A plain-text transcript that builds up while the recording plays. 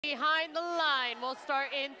Behind the line, we'll start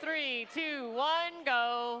in 3, 2, 1,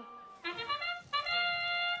 go.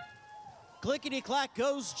 Clickety-clack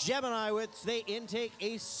goes Gemini with they intake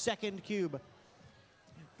a second cube.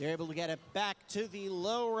 They're able to get it back to the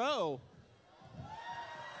low row.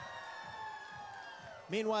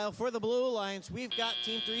 Meanwhile, for the Blue Alliance, we've got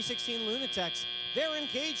Team 316 Lunatex. They're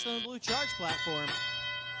engaged on the blue charge platform.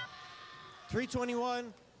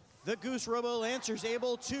 321, the Goose Robo Lancers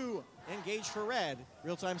able to engage for red.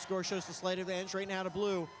 Real-time score shows the slight advantage right now to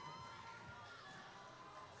blue.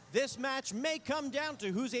 This match may come down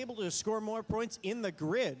to who's able to score more points in the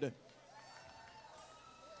grid.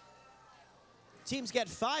 Teams get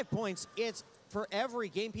 5 points. It's for every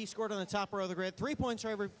game piece scored on the top row of the grid, 3 points for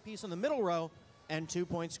every piece on the middle row, and 2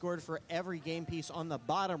 points scored for every game piece on the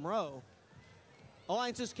bottom row.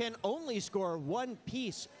 Alliances can only score 1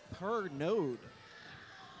 piece per node.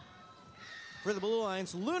 For the Blue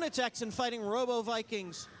Alliance, Lunatex and Fighting Robo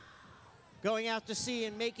Vikings going out to sea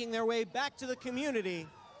and making their way back to the community.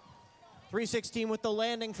 316 with the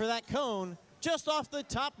landing for that cone, just off the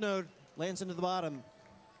top node, lands into the bottom.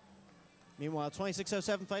 Meanwhile,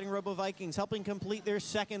 2607 Fighting Robo Vikings helping complete their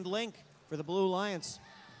second link for the Blue Alliance.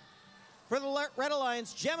 For the Red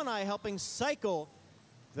Alliance, Gemini helping cycle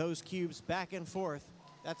those cubes back and forth.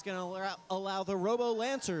 That's going to allow the Robo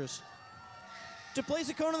Lancers to place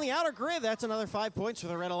a cone on the outer grid. That's another 5 points for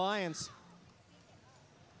the Red Alliance.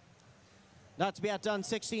 Not to be outdone,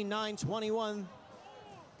 16-9-21.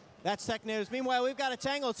 That's Technados. Meanwhile, we've got a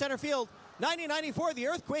tangle at center field. 90-94, the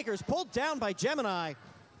Earthquakers pulled down by Gemini.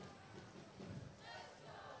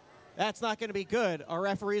 That's not going to be good. Our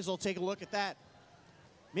referees will take a look at that.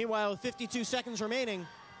 Meanwhile, with 52 seconds remaining,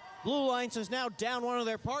 Blue Alliance is now down one of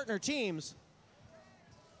their partner teams.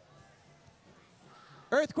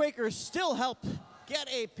 Earthquakers still help get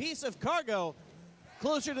a piece of cargo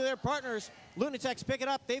closer to their partners. Lunatex pick it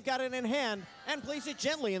up, they've got it in hand, and place it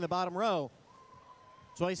gently in the bottom row.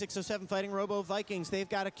 2607 Fighting Robo Vikings, they've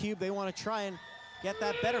got a cube. They want to try and get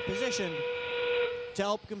that better position to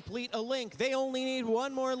help complete a link. They only need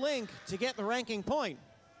one more link to get the ranking point.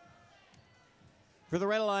 For the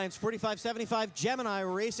Red Alliance, 45-75 Gemini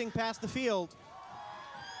racing past the field.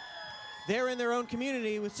 They're in their own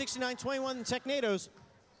community with 69-21 Technados.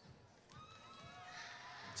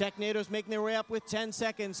 Technados making their way up with 10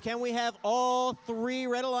 seconds. Can we have all 3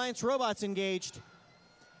 Red Alliance robots engaged?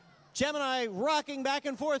 Gemini rocking back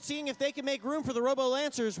and forth, seeing if they can make room for the Robo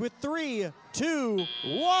Lancers with 3, 2,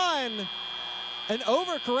 1. An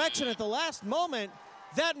overcorrection at the last moment.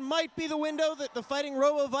 That might be the window that the Fighting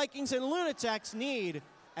Robo Vikings and Lunatex need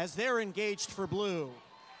as they're engaged for blue.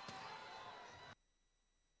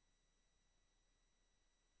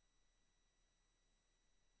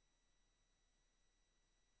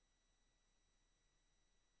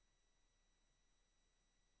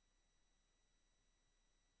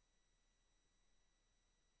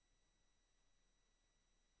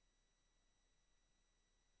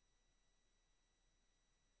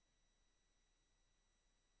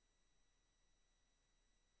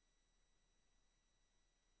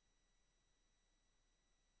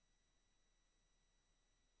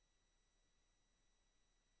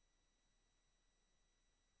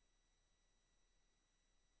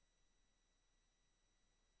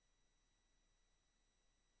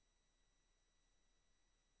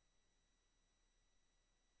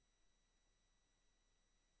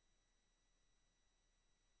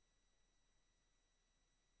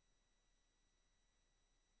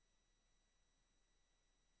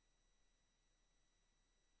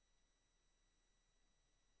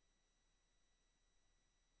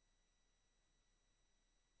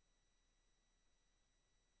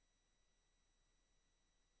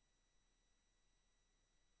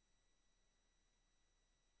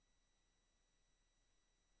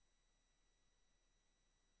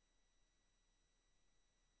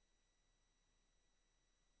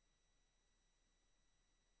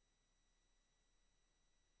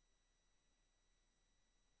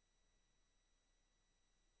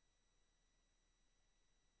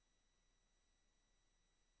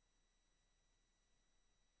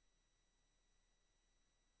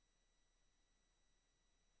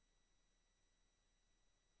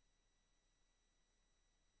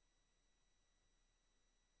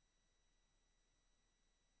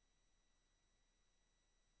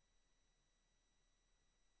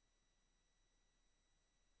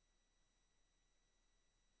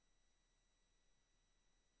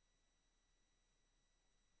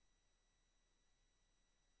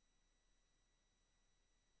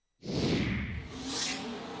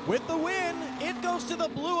 With the win, it goes to the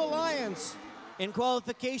Blue Alliance in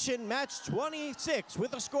qualification match 26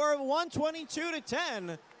 with a score of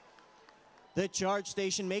 122-10. The charge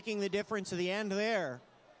station making the difference at the end there.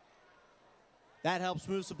 That helps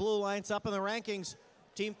move the Blue Alliance up in the rankings.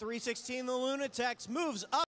 Team 316, the Lunatics, moves up.